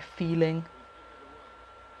how we're both feeling.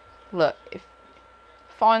 Look,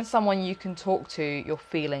 find someone you can talk to your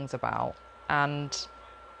feelings about, and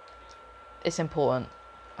it's important.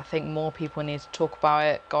 I think more people need to talk about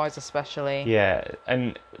it, guys especially. Yeah,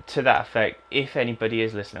 and to that effect, if anybody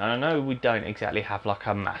is listening, I know we don't exactly have like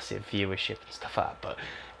a massive viewership and stuff like that, but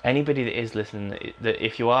anybody that is listening, that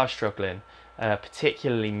if you are struggling,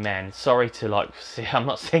 particularly men, sorry to like, I'm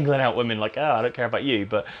not singling out women like, I don't care about you,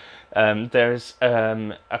 but there's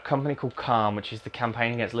a company called Calm, which is the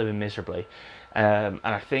Campaign Against Living Miserably, and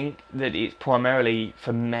I think that it's primarily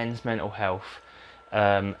for men's mental health.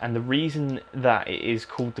 And the reason that it is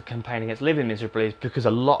called the Campaign Against Living Miserably is because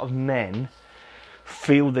a lot of men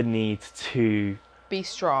feel the need to be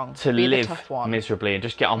strong, to be live the tough one. miserably and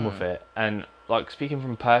just get on with it. And like, speaking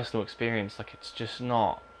from personal experience, like, it's just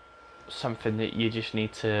not something that you just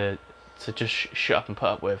need to just shut up and put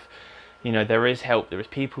up with. You know, there is help, there is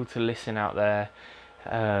people to listen out there.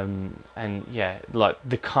 And yeah, like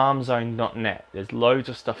the calmzone.net, there's loads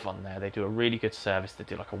of stuff on there. They do a really good service. They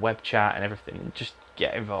do like a web chat and everything. Just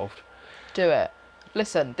get involved. Do it.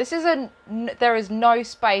 Listen, there is no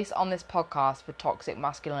space on this podcast for toxic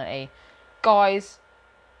masculinity. Guys,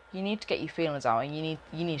 you need to get your feelings out, and you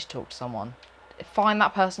need to talk to someone. Find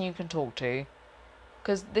that person you can talk to,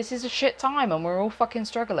 because this is a shit time and we're all fucking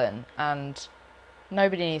struggling, and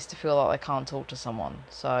nobody needs to feel like they can't talk to someone.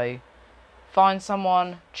 So find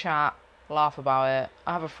someone, chat, laugh about it.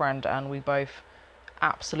 I have a friend and we both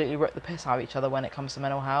absolutely rip the piss out of each other when it comes to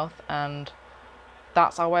mental health, and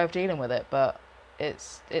that's our way of dealing with it. But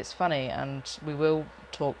it's funny, and we will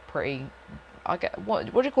talk pretty, I get,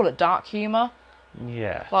 what do you call it, dark humour?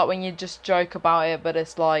 Yeah. Like when you just joke about it, but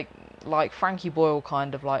it's like Frankie Boyle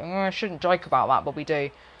kind of like, I shouldn't joke about that, but we do.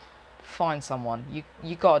 Find someone.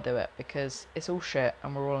 You gotta do it, because it's all shit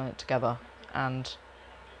and we're all in it together, and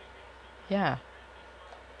yeah,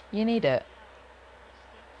 you need it.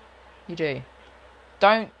 You do.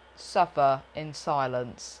 Don't suffer in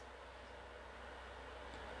silence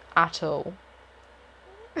at all.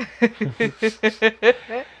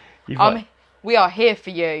 We are here for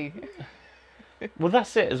you. Well,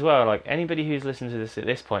 that's it as well. Like, anybody who's listening to this at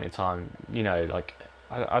this point in time, you know, like,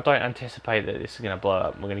 I don't anticipate that this is going to blow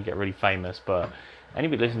up and we're going to get really famous, but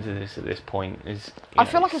anybody listening to this at this point is... I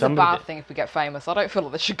feel like it's a bad thing if we get famous. I don't feel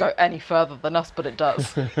like this should go any further than us, but it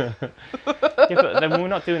does. Yeah, but then we're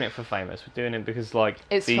not doing it for famous. We're doing it because, like,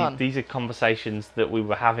 it's fun. These are conversations that we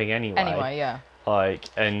were having anyway. Anyway, yeah. Like,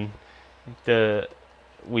 and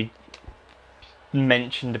we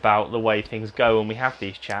mentioned about the way things go when we have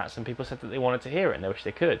these chats, and people said that they wanted to hear it and they wish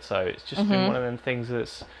they could. So it's just been one of them things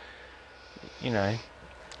that's, you know...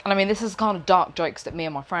 And I mean, this is kind of dark jokes that me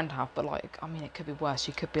and my friend have, but like, I mean, it could be worse.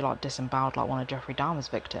 You could be like disemboweled like one of Jeffrey Dahmer's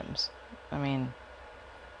victims. I mean,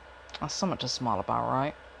 That's so much to smile about,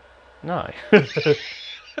 right? No.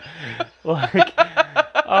 Like,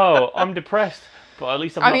 oh, I'm depressed, but at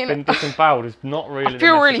least I've not been disemboweled. It's not really. I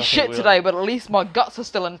feel really shit today, but at least my guts are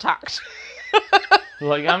still intact.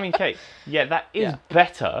 Like, I mean, Kate, yeah, that is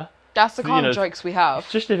better. That's the kind of jokes we have.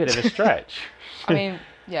 It's just a bit of a stretch. I mean,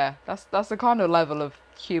 yeah, that's the kind of level of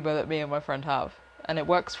humour that me and my friend have. And it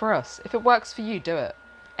works for us. If it works for you, do it.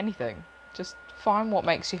 Anything. Just find what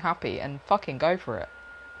makes you happy and fucking go for it.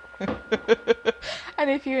 And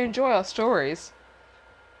if you enjoy our stories,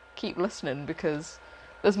 keep listening, because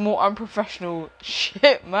there's more unprofessional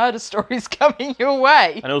shit murder stories coming your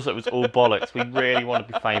way. And also, it was all bollocks. We really want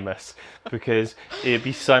to be famous, because it'd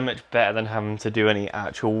be so much better than having to do any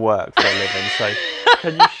actual work for a living. So,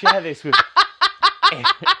 can you share this with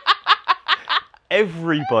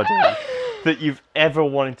everybody that you've ever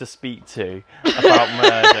wanted to speak to about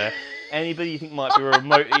murder? Anybody you think might be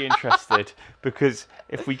remotely interested, because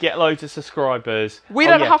if we get loads of subscribers... We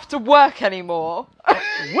don't have to work anymore.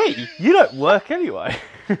 You don't work anyway.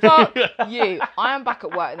 Fuck you. I am back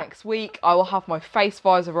at work next week. I will have my face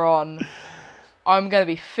visor on. I'm going to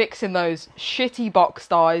be fixing those shitty box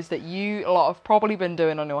ties that you lot have probably been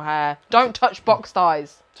doing on your hair. Don't touch box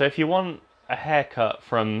ties. So if you want a haircut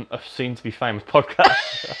from a soon-to-be famous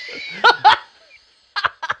podcast...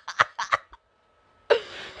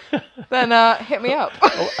 then hit me up.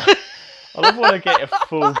 I love when I get a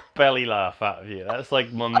full belly laugh out of you. That's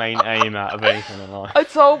like my main aim out of anything in life. I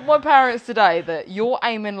told my parents today that your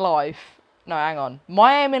aim in life... No, hang on.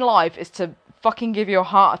 My aim in life is to fucking give you a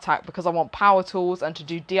heart attack because I want power tools and to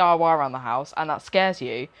do DIY around the house, and that scares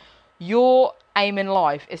you. Your aim in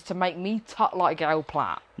life is to make me tut like Gail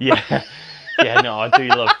Platt. Yeah. Yeah, no, I do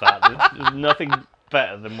love that. There's nothing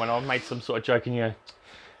better than when I've made some sort of joke and you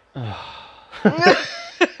go...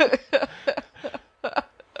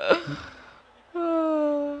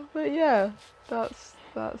 But yeah, that's.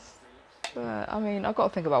 I mean, I've got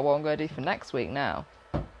to think about what I'm going to do for next week now.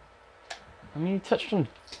 I mean, you touched on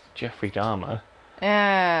Jeffrey Dahmer.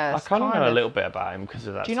 Yeah, I kind of know a little bit about him because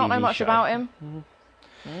of that. Do you not know much about him?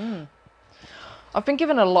 Mm. I've been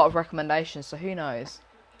given a lot of recommendations, so who knows?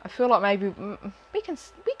 I feel like maybe we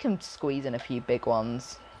can squeeze in a few big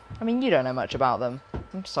ones. I mean, you don't know much about them.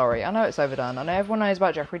 I'm sorry. I know it's overdone. I know everyone knows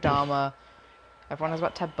about Jeffrey Dahmer. Everyone knows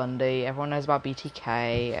about Ted Bundy. Everyone knows about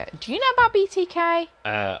BTK. Do you know about BTK?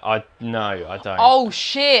 I don't. Oh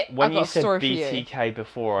shit! When I've got you a story said for you. BTK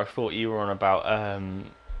before, I thought you were on about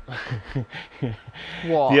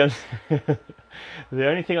What? The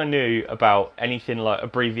only thing I knew about anything like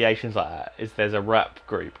abbreviations like that is there's a rap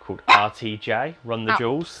group called RTJ, Run the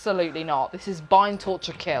Jewels. Absolutely not. This is Bind,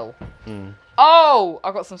 Torture, Kill. Mm. Oh,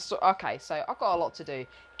 I've got some... Okay, so I've got a lot to do.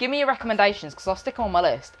 Give me your recommendations, because I'll stick them on my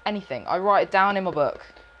list. Anything. I write it down in my book.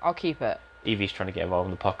 I'll keep it. Evie's trying to get involved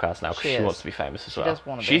in the podcast now because she wants to be famous as well. She does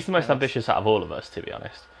want to be. She's the most ambitious out of all of us, to be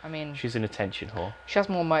honest. I mean... She's an attention whore. She has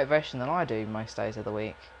more motivation than I do most days of the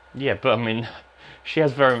week. Yeah, but I mean... She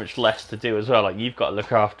has very much less to do as well. Like, you've got to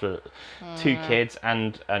look after 2 kids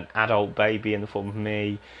and an adult baby in the form of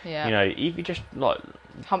me. Yeah. You know, Evie just, like...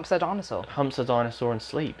 Humps a dinosaur. Humps a dinosaur and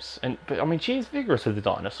sleeps. But, I mean, she is vigorous with the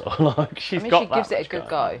dinosaur. Like, she gives it a good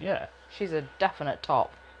go. Yeah. She's a definite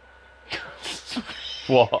top.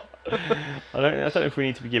 What? I don't know if we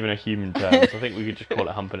need to be given a human terms. I think we could just call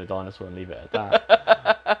it humping a dinosaur and leave it at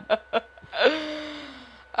that.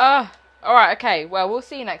 Alright, okay. Well, we'll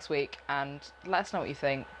see you next week, and let us know what you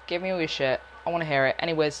think. Give me all your shit. I want to hear it.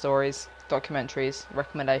 Any weird stories, documentaries,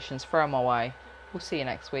 recommendations, throw them my way. We'll see you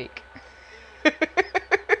next week.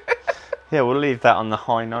 Yeah, we'll leave that on the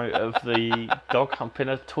high note of the dog humping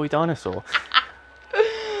a toy dinosaur.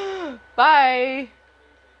 Bye!